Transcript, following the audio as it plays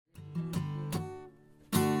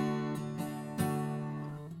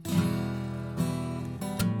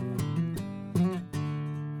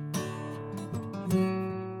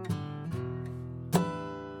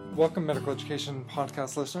Welcome, Medical Education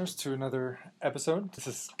Podcast listeners, to another episode. This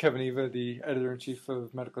is Kevin Eva, the Editor-in-Chief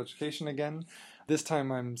of Medical Education again. This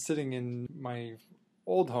time I'm sitting in my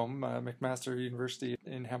old home, McMaster University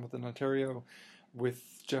in Hamilton, Ontario,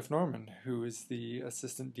 with Jeff Norman, who is the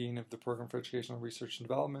Assistant Dean of the Program for Educational Research and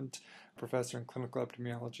Development, Professor in Clinical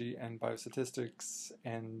Epidemiology and Biostatistics,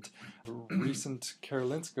 and recent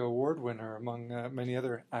Karolinska Award winner, among many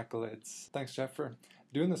other accolades. Thanks, Jeff, for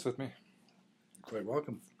doing this with me. Quite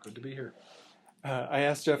welcome. Good to be here. I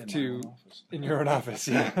asked Jeff in your own office,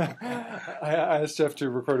 yeah. I asked Jeff to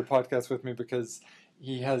record a podcast with me because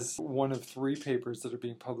he has one of three papers that are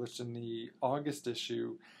being published in the August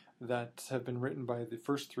issue that have been written by the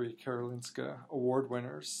first three Karolinska Award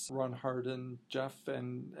winners, Ron Hardin, Jeff,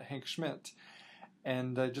 and Hank Schmidt.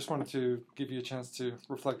 And I just wanted to give you a chance to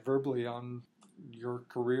reflect verbally on your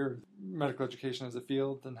career, medical education as a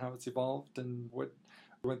field, and how it's evolved, and what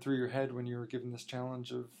went through your head when you were given this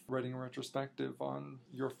challenge of writing a retrospective on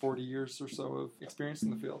your 40 years or so of experience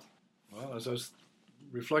in the field. Well, as I was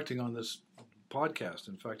reflecting on this podcast,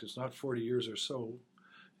 in fact, it's not 40 years or so,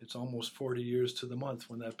 it's almost 40 years to the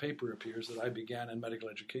month when that paper appears that I began in medical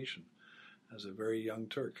education as a very young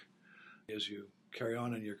Turk. As you carry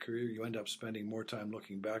on in your career, you end up spending more time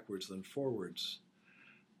looking backwards than forwards.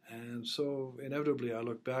 And so inevitably I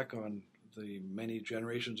look back on the many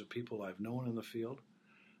generations of people I've known in the field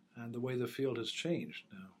and the way the field has changed.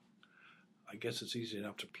 Now, I guess it's easy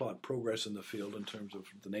enough to plot progress in the field in terms of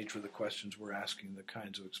the nature of the questions we're asking, the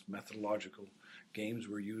kinds of methodological games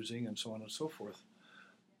we're using, and so on and so forth.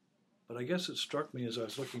 But I guess it struck me as I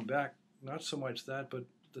was looking back, not so much that, but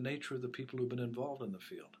the nature of the people who've been involved in the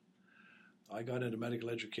field. I got into medical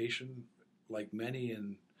education, like many,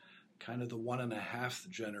 in kind of the 1.5th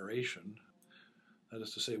generation. That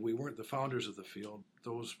is to say, we weren't the founders of the field.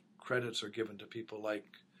 Those credits are given to people like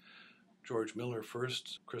George Miller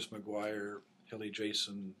first, Chris McGuire, Hilly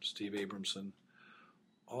Jason, Steve Abramson,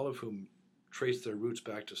 all of whom traced their roots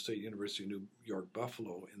back to State University of New York,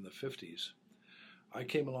 Buffalo in the 50s. I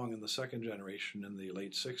came along in the second generation in the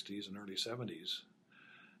late 60s and early 70s.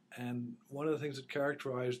 And one of the things that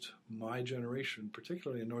characterized my generation,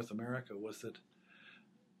 particularly in North America, was that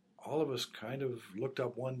all of us kind of looked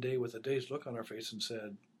up one day with a dazed look on our face and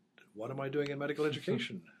said, what am I doing in medical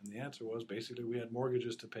education? And the answer was basically we had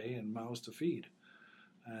mortgages to pay and mouths to feed.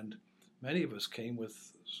 And many of us came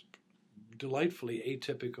with delightfully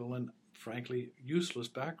atypical and frankly useless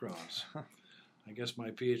backgrounds. I guess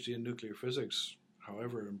my PhD in nuclear physics,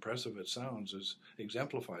 however impressive it sounds,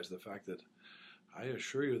 exemplifies the fact that I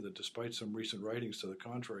assure you that despite some recent writings to the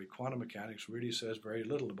contrary, quantum mechanics really says very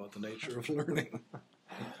little about the nature of learning.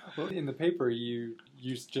 Well, in the paper, you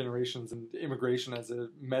used generations and immigration as a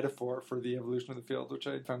metaphor for the evolution of the field, which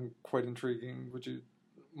I found quite intriguing. Would you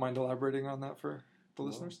mind elaborating on that for the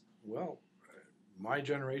listeners? Well, my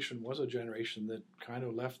generation was a generation that kind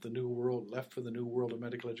of left for the new world of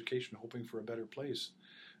medical education, hoping for a better place.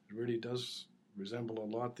 It really does resemble a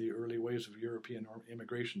lot the early ways of European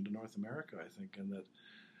immigration to North America, I think, in that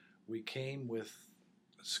we came with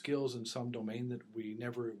skills in some domain that we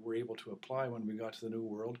never were able to apply when we got to the New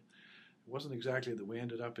World. It wasn't exactly that we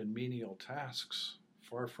ended up in menial tasks,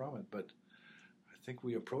 far from it, but I think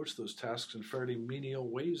we approached those tasks in fairly menial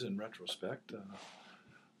ways in retrospect.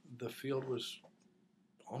 The field was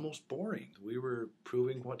almost boring. We were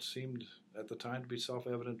proving what seemed at the time to be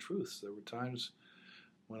self-evident truths. There were times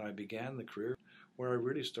when I began the career where I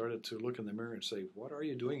really started to look in the mirror and say, what are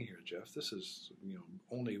you doing here, Jeff? This is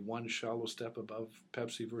only one shallow step above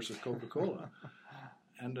Pepsi versus Coca-Cola.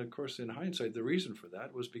 And of course, in hindsight, the reason for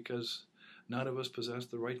that was because none of us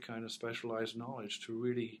possessed the right kind of specialized knowledge to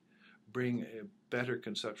really bring a better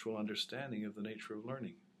conceptual understanding of the nature of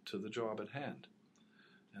learning to the job at hand.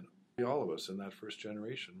 And all of us in that first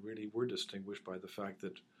generation really were distinguished by the fact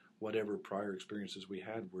that whatever prior experiences we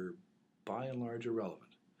had were by and large irrelevant.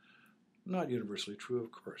 Not universally true,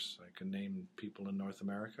 of course. I can name people in North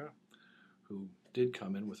America who did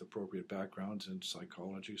come in with appropriate backgrounds in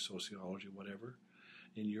psychology, sociology, whatever.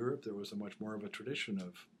 In Europe, there was a much more of a tradition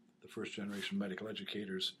of the first generation medical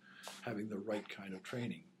educators having the right kind of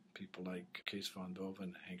training. People like Kees van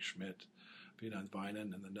Doven, Hank Schmidt, Wieland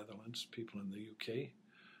Wijnen in the Netherlands, people in the UK.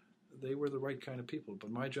 They were the right kind of people,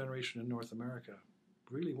 but my generation in North America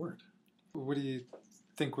really weren't. What do you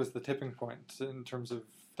think was the tipping point in terms of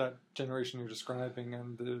that generation you're describing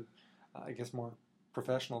and the, I guess, more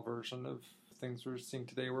professional version of things we're seeing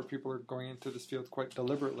today where people are going into this field quite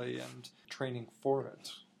deliberately and training for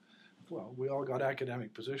it? Well, we all got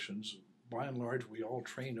academic positions. By and large, we all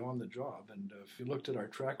trained on the job. And if you looked at our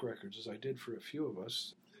track records, as I did for a few of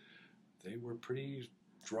us, they were pretty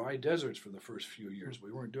dry deserts for the first few years.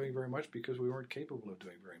 We weren't doing very much because we weren't capable of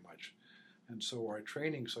doing very much. And so our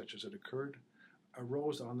training, such as it occurred,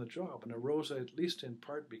 arose on the job, and arose at least in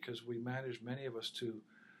part because we managed, many of us, to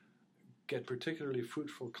get particularly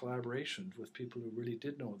fruitful collaborations with people who really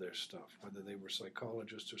did know their stuff, whether they were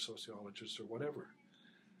psychologists or sociologists or whatever.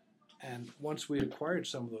 And once we acquired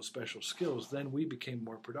some of those special skills, then we became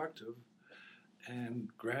more productive, and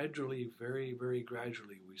gradually, very, very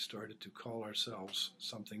gradually, we started to call ourselves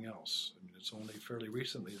something else. I mean, it's only fairly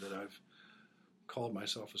recently that I've called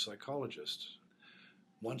myself a psychologist.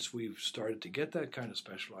 Once we've started to get that kind of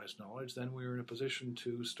specialized knowledge, then we were in a position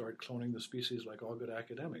to start cloning the species like all good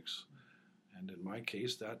academics. And in my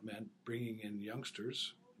case, that meant bringing in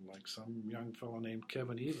youngsters, like some young fellow named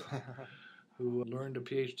Kevin Eva, who learned a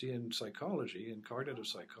PhD in psychology, in cognitive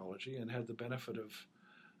psychology, and had the benefit of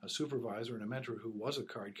a supervisor and a mentor who was a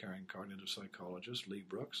card-carrying cognitive psychologist, Lee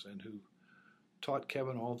Brooks, and who taught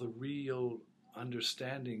Kevin all the real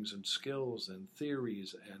understandings and skills and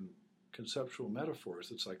theories and conceptual metaphors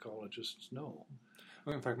that psychologists know.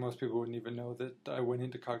 Well, in fact, most people wouldn't even know that I went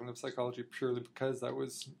into cognitive psychology purely because that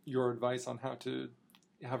was your advice on how to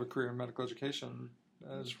have a career in medical education.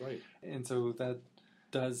 That's right. And so that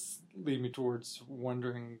does lead me towards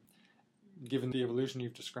wondering, given the evolution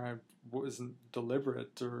you've described wasn't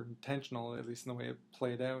deliberate or intentional, at least in the way it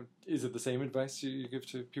played out, is it the same advice you give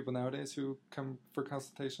to people nowadays who come for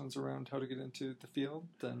consultations around how to get into the field?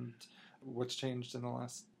 And what's changed in the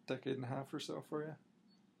last decade and a half or so for you?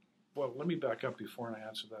 Well, let me back up before I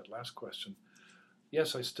answer that last question.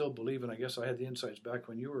 Yes, I still believe, and I guess I had the insights back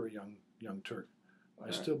when you were a young Turk. I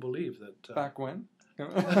still believe that... Back when?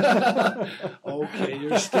 Okay,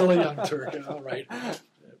 you're still a young Turk. All right.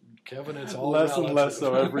 Kevin, it's all less relative. And less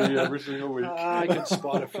so every single week. I can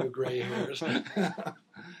spot a few gray hairs.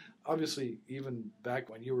 Obviously, even back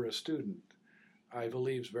when you were a student, I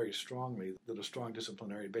believed very strongly that a strong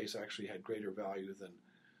disciplinary base actually had greater value than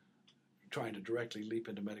trying to directly leap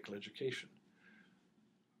into medical education.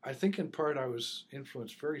 I think in part I was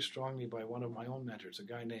influenced very strongly by one of my own mentors, a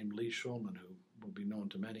guy named Lee Shulman, who will be known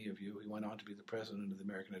to many of you. He went on to be the president of the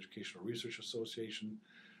American Educational Research Association,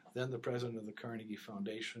 then the president of the Carnegie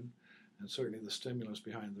Foundation, and certainly the stimulus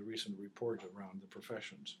behind the recent report around the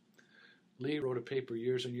professions. Lee wrote a paper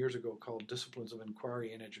years and years ago called Disciplines of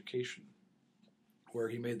Inquiry in Education, where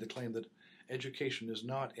he made the claim that education is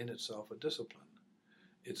not in itself a discipline.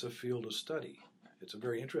 It's a field of study. It's a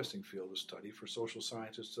very interesting field of study for social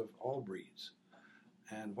scientists of all breeds.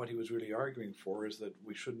 And what he was really arguing for is that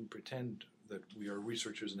we shouldn't pretend that we are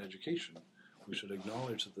researchers in education. We should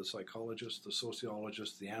acknowledge that the psychologists, the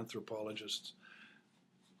sociologists, the anthropologists,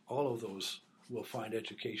 all of those will find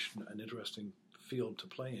education an interesting field to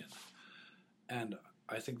play in. And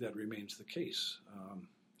I think that remains the case.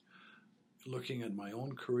 Looking at my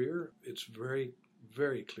own career, it's very,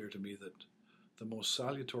 very clear to me that the most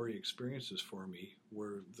salutary experiences for me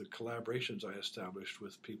were the collaborations I established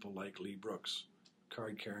with people like Lee Brooks,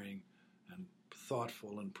 card-carrying and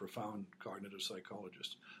thoughtful and profound cognitive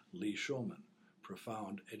psychologist, Lee Shulman,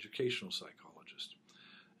 profound educational psychologist.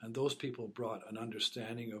 And those people brought an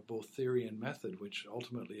understanding of both theory and method, which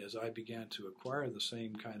ultimately, as I began to acquire the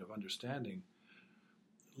same kind of understanding,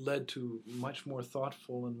 led to much more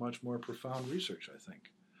thoughtful and much more profound research, I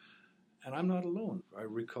think. And I'm not alone. I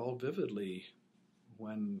recall vividly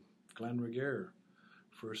when Glenn Regehr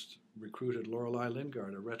first recruited Lorelei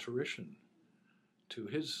Lingard, a rhetorician, to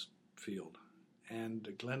his field. And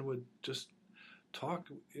Glenn would just talk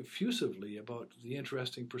effusively about the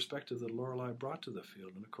interesting perspective that Lorelei brought to the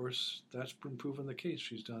field. And of course, that's been proven the case.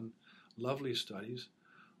 She's done lovely studies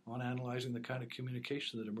on analyzing the kind of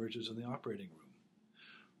communication that emerges in the operating room.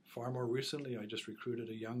 Far more recently, I just recruited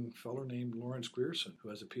a young fellow named Lawrence Grierson, who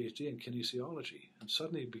has a PhD in kinesiology, and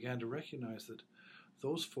suddenly began to recognize that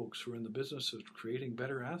those folks who are in the business of creating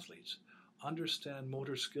better athletes understand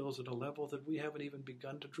motor skills at a level that we haven't even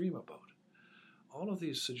begun to dream about. All of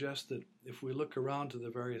these suggest that if we look around to the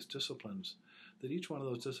various disciplines, that each one of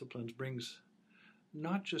those disciplines brings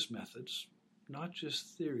not just methods, not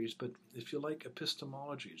just theories, but, if you like,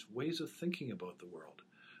 epistemologies, ways of thinking about the world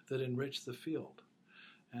that enrich the field.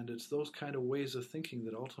 And it's those kind of ways of thinking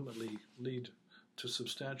that ultimately lead to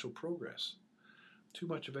substantial progress. Too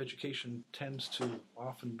much of education tends to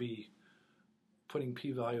often be putting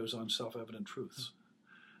p-values on self-evident truths.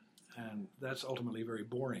 And that's ultimately very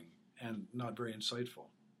boring and not very insightful.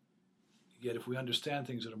 Yet if we understand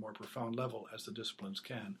things at a more profound level, as the disciplines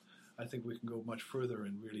can, I think we can go much further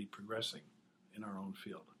in really progressing in our own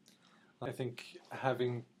field. I think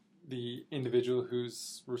having the individual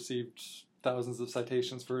who's received thousands of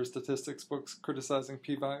citations for statistics books criticizing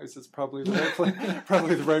p-values, it's probably the right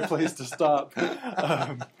probably the right place to stop.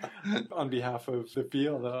 On behalf of the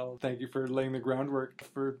field, I'll thank you for laying the groundwork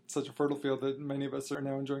for such a fertile field that many of us are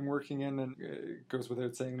now enjoying working in, and it goes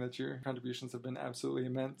without saying that your contributions have been absolutely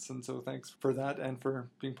immense, and so thanks for that and for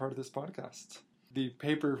being part of this podcast. The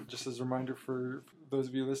paper, just as a reminder for those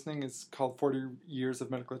of you listening, is called 40 Years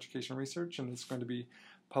of Medical Education Research, and it's going to be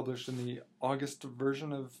published in the August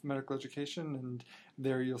version of Medical Education, and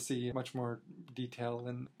there you'll see much more detail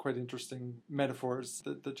and quite interesting metaphors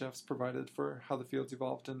that Jeff's provided for how the field's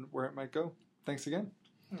evolved and where it might go. Thanks again.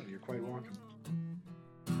 You're quite welcome.